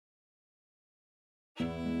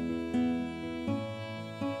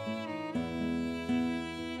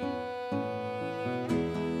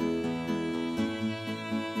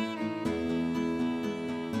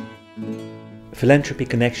Philanthropy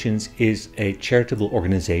Connections is a charitable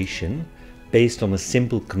organization based on a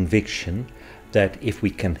simple conviction that if we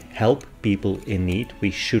can help people in need, we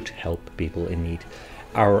should help people in need.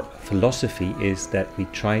 Our philosophy is that we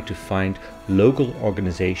try to find local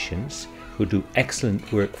organizations who do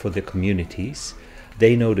excellent work for the communities.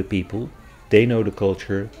 They know the people, they know the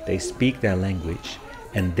culture, they speak their language,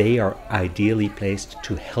 and they are ideally placed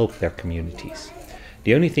to help their communities.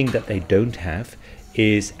 The only thing that they don't have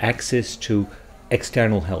is access to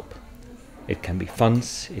external help. It can be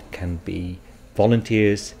funds, it can be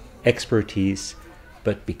volunteers, expertise,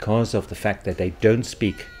 but because of the fact that they don't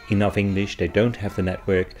speak enough English, they don't have the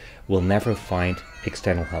network, will never find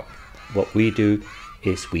external help. What we do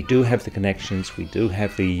is we do have the connections, we do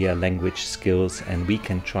have the language skills, and we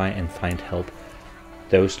can try and find help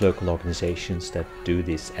those local organizations that do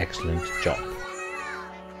this excellent job.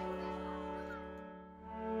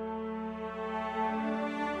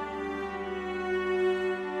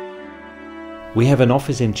 We have an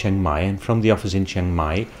office in Chiang Mai, and from the office in Chiang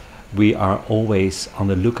Mai we are always on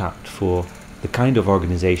the lookout for the kind of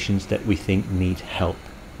organizations that we think need help.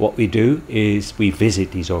 What we do is we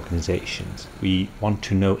visit these organizations. We want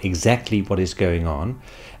to know exactly what is going on,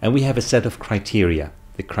 and we have a set of criteria.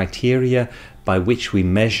 The criteria by which we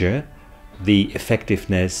measure the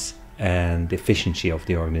effectiveness and efficiency of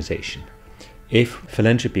the organization. If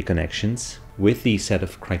Philanthropy Connections, with these set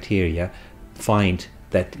of criteria, find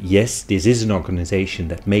that yes, this is an organization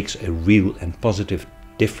that makes a real and positive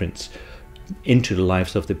difference into the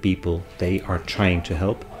lives of the people they are trying to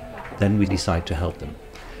help, then we decide to help them.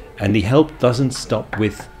 And the help doesn't stop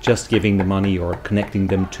with just giving the money or connecting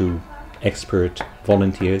them to expert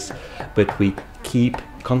volunteers, but we keep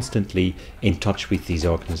constantly in touch with these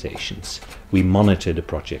organizations. We monitor the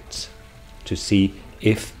projects to see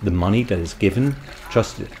if the money that is given,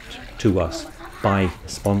 trusted to us by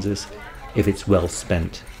sponsors, if it's well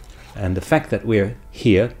spent. And the fact that we're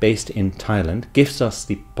here, based in Thailand, gives us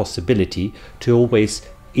the possibility to always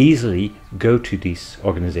easily go to these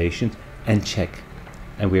organizations and check.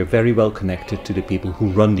 And we're very well connected to the people who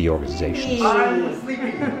run the organizations. I'm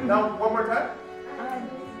sleepy. Now, one more time.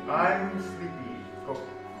 I'm sleepy. Go.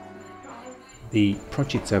 The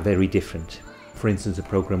projects are very different. For instance, a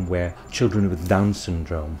program where children with Down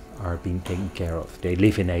syndrome are being taken care of. They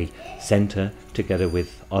live in a center together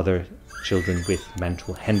with other children with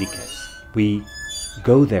mental handicaps. We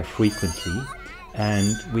go there frequently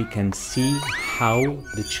and we can see how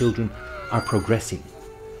the children are progressing.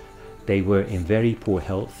 They were in very poor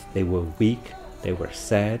health, they were weak, they were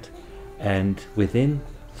sad, and within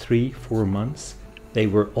 3-4 months they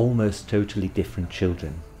were almost totally different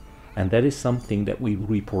children. And that is something that we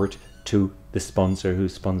report to the sponsor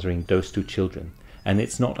who's sponsoring those 2 children. And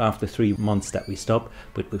it's not after 3 months that we stop,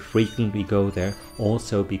 but we frequently go there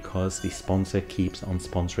also because the sponsor keeps on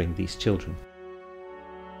sponsoring these children.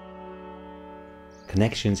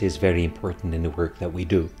 Connections is very important in the work that we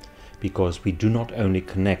do, because we do not only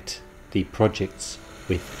connect the projects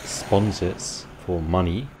with sponsors for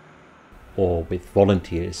money or with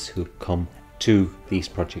volunteers who come to these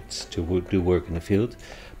projects to do work in the field,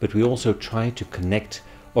 but we also try to connect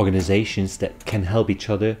organizations that can help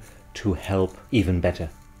each other to help even better.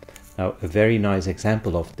 Now, a very nice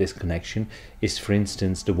example of this connection is, for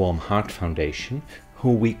instance, the Warm Heart Foundation,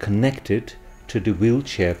 who we connected to the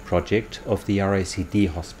wheelchair project of the RICD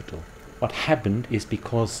hospital. What happened is,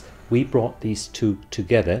 because we brought these 2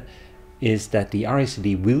 together, is that the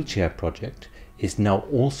RICD wheelchair project is now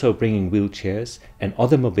also bringing wheelchairs and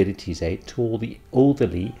other mobility aid to all the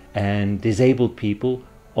elderly and disabled people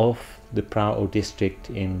of the Prao district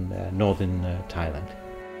in northern Thailand.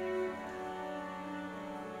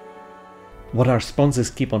 What our sponsors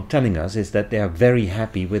keep on telling us is that they are very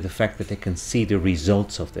happy with the fact that they can see the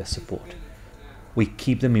results of their support. We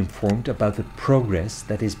keep them informed about the progress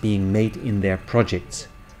that is being made in their projects,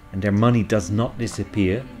 and their money does not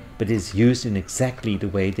disappear, but is used in exactly the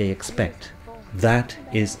way they expect. That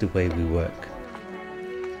is the way we work.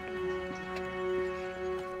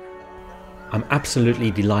 I'm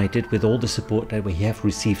absolutely delighted with all the support that we have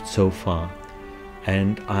received so far,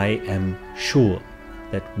 and I am sure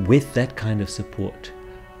that with that kind of support,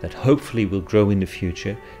 that hopefully will grow in the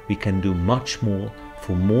future, we can do much more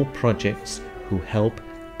for more projects who help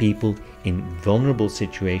people in vulnerable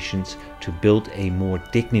situations to build a more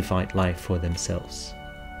dignified life for themselves.